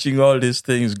I'm watching all these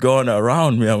things going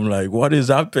around me. I'm like, what is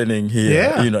happening here?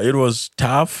 Yeah. It was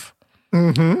tough,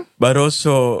 but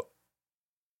also,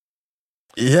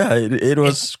 it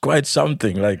was quite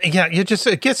something. Like,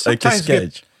 it gets sometimes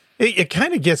it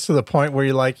kind of gets to the point where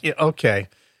you're like, okay.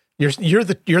 You're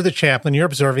the chaplain. You're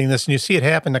observing this, and you see it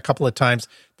happen a couple of times.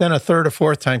 Then a third or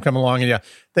fourth time come along, and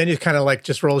then you kind of like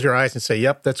just rolls your eyes and say,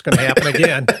 "Yep, that's going to happen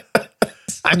again."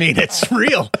 I mean, it's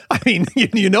real. I mean,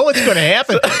 you know it's going to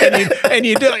happen, and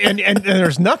you do, and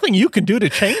there's nothing you can do to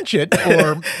change it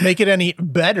or make it any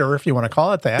better, if you want to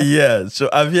call it that. Yeah.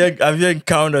 So have you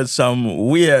encountered some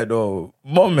weird or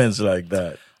moments like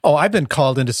that? Oh, I've been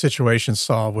called into situations,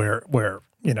 Saul, where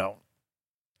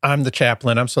I'm the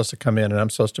chaplain. I'm supposed to come in and I'm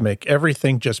supposed to make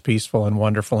everything just peaceful and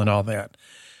wonderful and all that.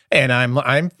 And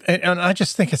I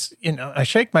just think it's, I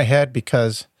shake my head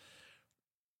because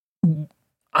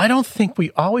I don't think we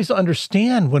always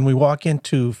understand when we walk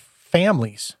into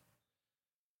families,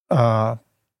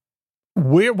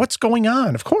 what's going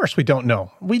on. Of course we don't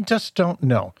know. We just don't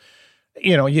know.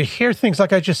 You hear things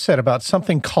like I just said about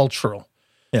something cultural.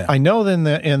 Yeah. I know in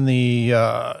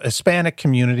the Hispanic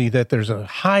community that there's a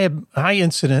high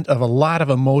incident of a lot of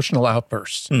emotional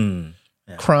outbursts,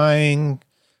 crying,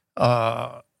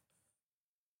 and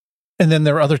then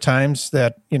there are other times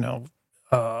that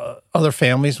other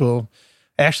families will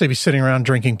actually be sitting around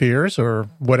drinking beers or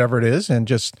whatever it is and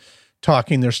just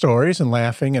talking their stories and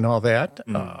laughing and all that.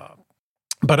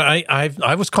 But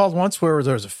I was called once where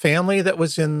there was a family that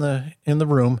was in the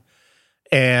room,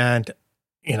 and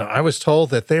I was told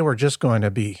that they were just going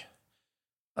to be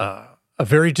a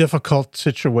very difficult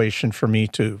situation for me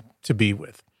to be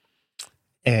with.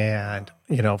 And,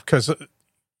 because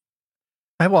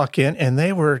I walk in and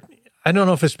they were, I don't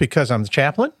know if it's because I'm the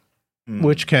chaplain,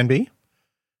 which can be,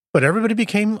 but everybody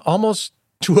became almost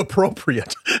too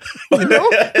appropriate.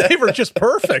 They were just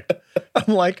perfect.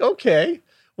 I'm like, okay,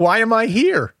 why am I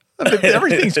here?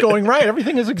 Everything's going right.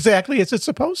 Everything is exactly as it's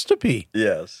supposed to be.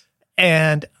 Yes.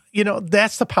 And,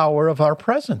 that's the power of our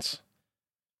presence.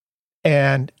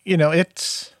 And,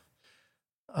 it's,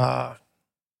 I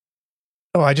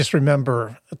just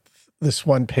remember this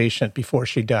one patient before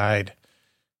she died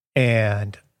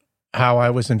and how I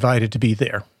was invited to be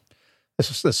there.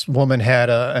 This woman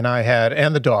and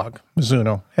the dog,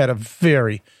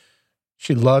 Mizuno,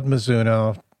 she loved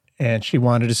Mizuno and she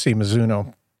wanted to see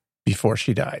Mizuno before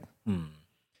she died.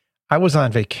 I was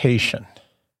on vacation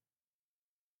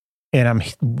And I'm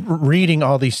reading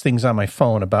all these things on my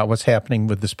phone about what's happening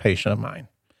with this patient of mine.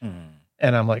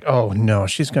 And I'm like, oh no,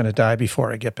 she's going to die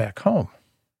before I get back home.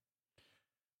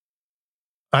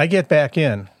 I get back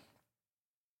in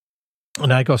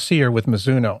and I go see her with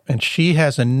Mizuno, and she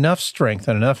has enough strength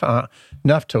and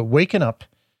enough to waken up,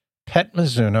 pet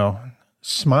Mizuno,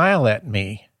 smile at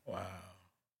me. Wow.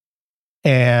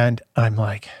 And I'm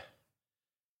like,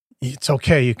 it's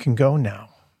okay, you can go now.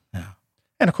 Yeah.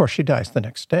 And of course she dies the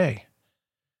next day.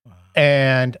 Wow.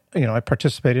 And, I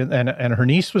participated, and her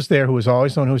niece was there, who was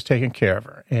always the one who was taking care of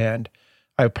her. And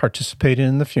I participated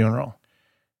in the funeral.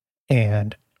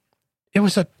 And it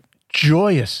was a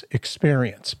joyous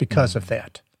experience because of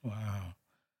that. Wow.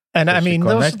 And So I mean, she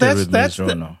connected with and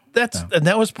Mizuno.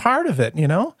 that was part of it,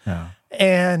 Yeah.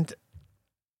 And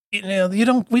we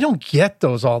don't get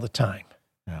those all the time.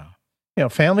 Yeah.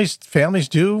 Families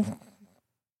do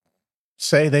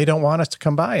say they don't want us to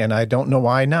come by, and I don't know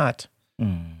why not.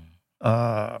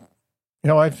 I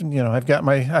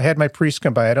had my priest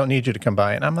come by. I don't need you to come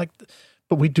by. And I'm like,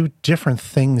 but we do different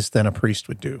things than a priest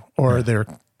would do, or their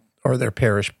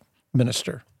parish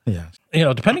minister. Yes.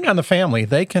 Depending on the family,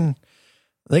 they can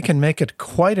make it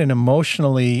quite an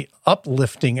emotionally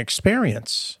uplifting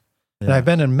experience. Yeah. And I've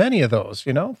been in many of those,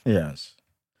 Yes.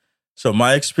 So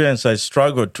my experience, I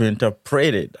struggled to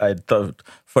interpret it. I thought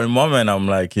for a moment, I'm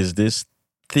like, is this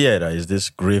theater? Is this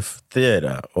grief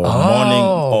theater or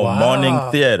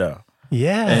mourning theater?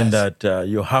 Yes. And that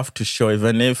you have to show,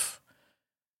 even if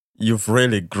you've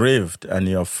really grieved and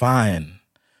you're fine,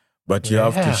 but you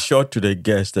have to show to the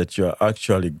guests that you're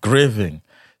actually grieving.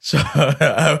 So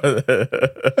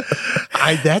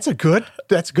that's a good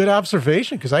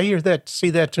observation, because I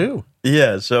see that too.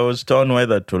 Yeah, so I was torn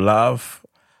whether to laugh,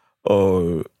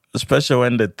 or especially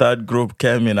when the third group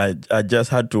came in, I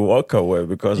just had to walk away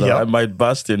because I might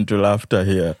burst into laughter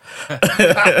here.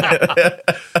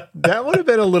 That would have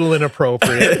been a little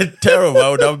inappropriate. Terrible. I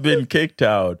would have been kicked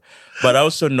out. But I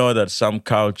also know that some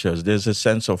cultures, there's a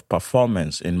sense of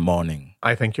performance in mourning.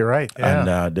 I think you're right.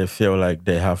 Yeah. And they feel like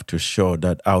they have to show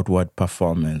that outward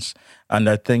performance. And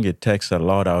I think it takes a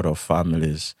lot out of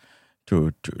families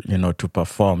to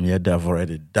perform. Yet they've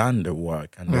already done the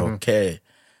work and they're okay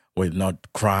with not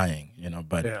crying,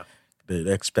 but the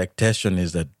expectation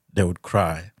is that they would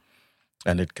cry,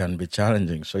 and it can be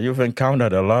challenging. So you've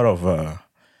encountered a lot of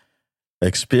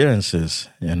experiences,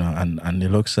 and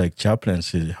it looks like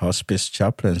chaplaincy, hospice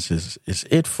chaplaincy is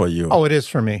it for you. Oh, it is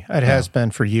for me. It has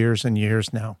been for years and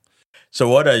years now. So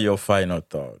what are your final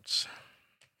thoughts?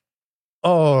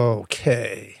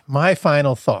 Okay, my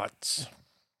final thoughts.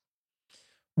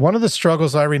 One of the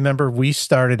struggles I remember we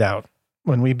started out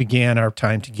when we began our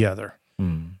time together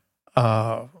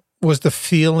was the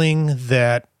feeling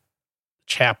that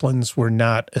chaplains were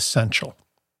not essential.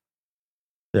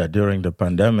 Yeah, during the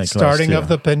pandemic. Starting of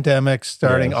the pandemic,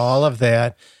 all of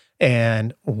that.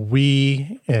 And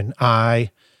I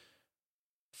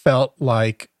felt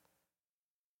like,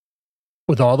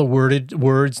 with all the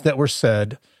words that were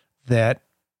said, that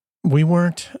we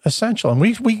weren't essential. And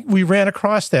we ran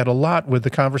across that a lot with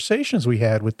the conversations we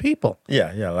had with people.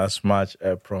 Yeah, last March,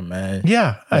 April, May.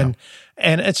 Yeah. And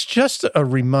it's just a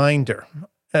reminder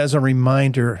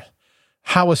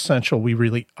how essential we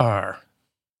really are.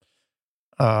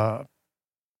 It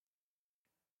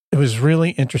was really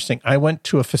interesting. I went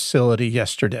to a facility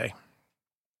yesterday.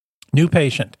 New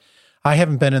patient. I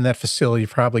haven't been in that facility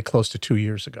probably close to 2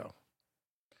 years ago.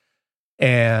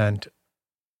 And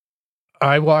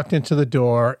I walked into the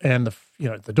door, and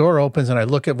the door opens, and I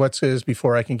look at what says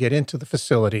before I can get into the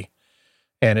facility,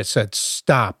 and it said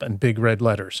 "stop" in big red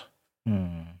letters.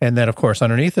 And then, of course,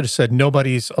 underneath it said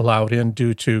nobody's allowed in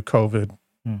due to COVID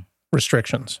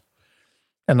restrictions.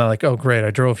 And I'm like, oh, great, I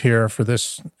drove here for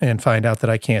this and find out that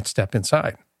I can't step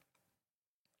inside.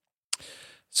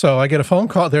 So I get a phone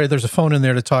call. There's a phone in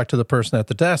there to talk to the person at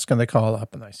the desk, and they call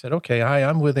up, and I said, okay, hi,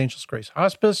 I'm with Angels Grace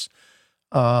Hospice.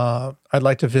 I'd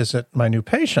like to visit my new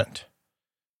patient.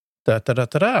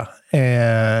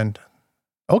 And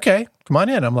okay, come on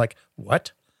in. I'm like,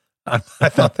 what? I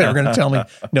thought they were going to tell me,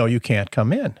 no, you can't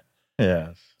come in.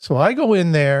 Yes. So I go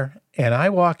in there and I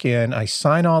walk in, I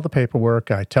sign all the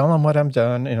paperwork. I tell them what I'm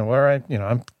done,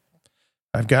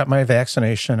 I've got my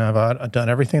vaccination. I've done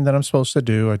everything that I'm supposed to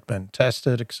do. I've been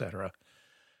tested, etc.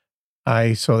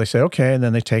 So they say, okay. And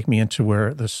then they take me into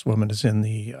where this woman is in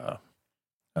the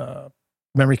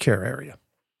memory care area.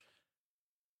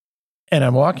 And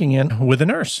I'm walking in with a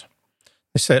nurse.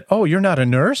 They said, oh, you're not a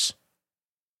nurse?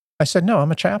 I said, no,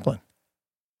 I'm a chaplain.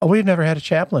 Oh, we've never had a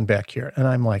chaplain back here. And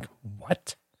I'm like,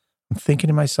 what? I'm thinking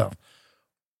to myself,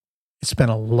 it's been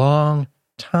a long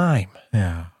time.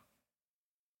 Yeah.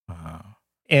 Wow.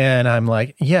 And I'm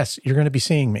like, yes, you're going to be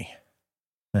seeing me.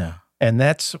 Yeah. And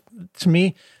that's, to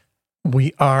me,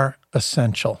 we are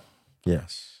essential.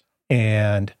 Yes.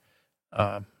 And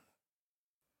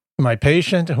my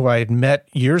patient, who I had met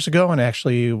years ago and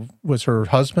actually was her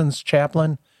husband's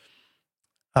chaplain,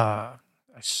 I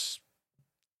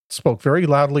spoke very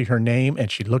loudly her name,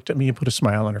 and she looked at me and put a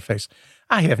smile on her face.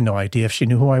 I have no idea if she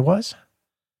knew who I was.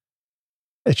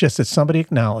 It's just that somebody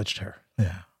acknowledged her.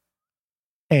 Yeah.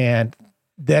 And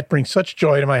that brings such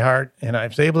joy to my heart. And I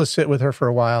was able to sit with her for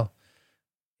a while.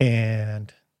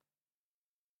 And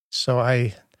so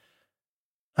I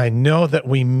know that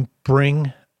we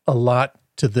bring a lot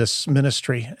to this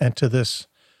ministry and to this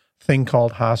thing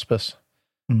called hospice.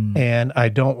 And I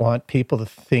don't want people to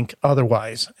think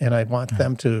otherwise. And I want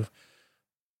them to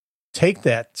take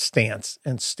that stance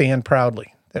and stand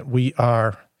proudly that we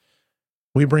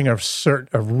bring a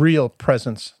real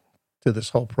presence to this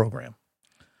whole program.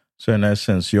 So in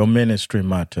essence, your ministry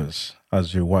matters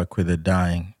as you work with the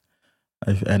dying.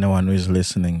 If anyone who is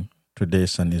listening to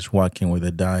this and is working with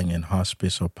the dying in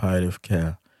hospice or palliative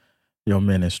care, your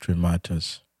ministry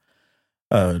matters.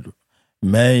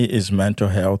 May is Mental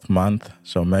Health Month,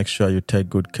 so make sure you take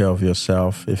good care of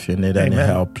yourself. If you need any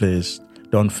help, please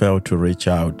don't fail to reach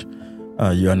out.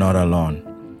 You're not alone.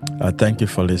 Thank you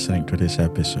for listening to this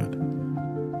episode.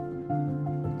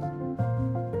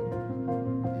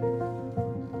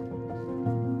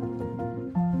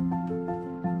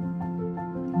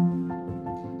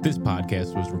 This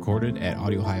podcast was recorded at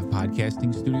Audio Hive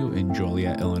Podcasting Studio in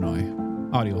Joliet, Illinois.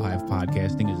 Audio Hive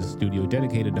Podcasting is a studio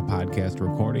dedicated to podcast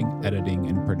recording, editing,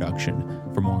 and production.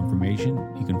 For more information,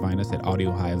 you can find us at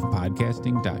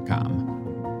audiohivepodcasting.com.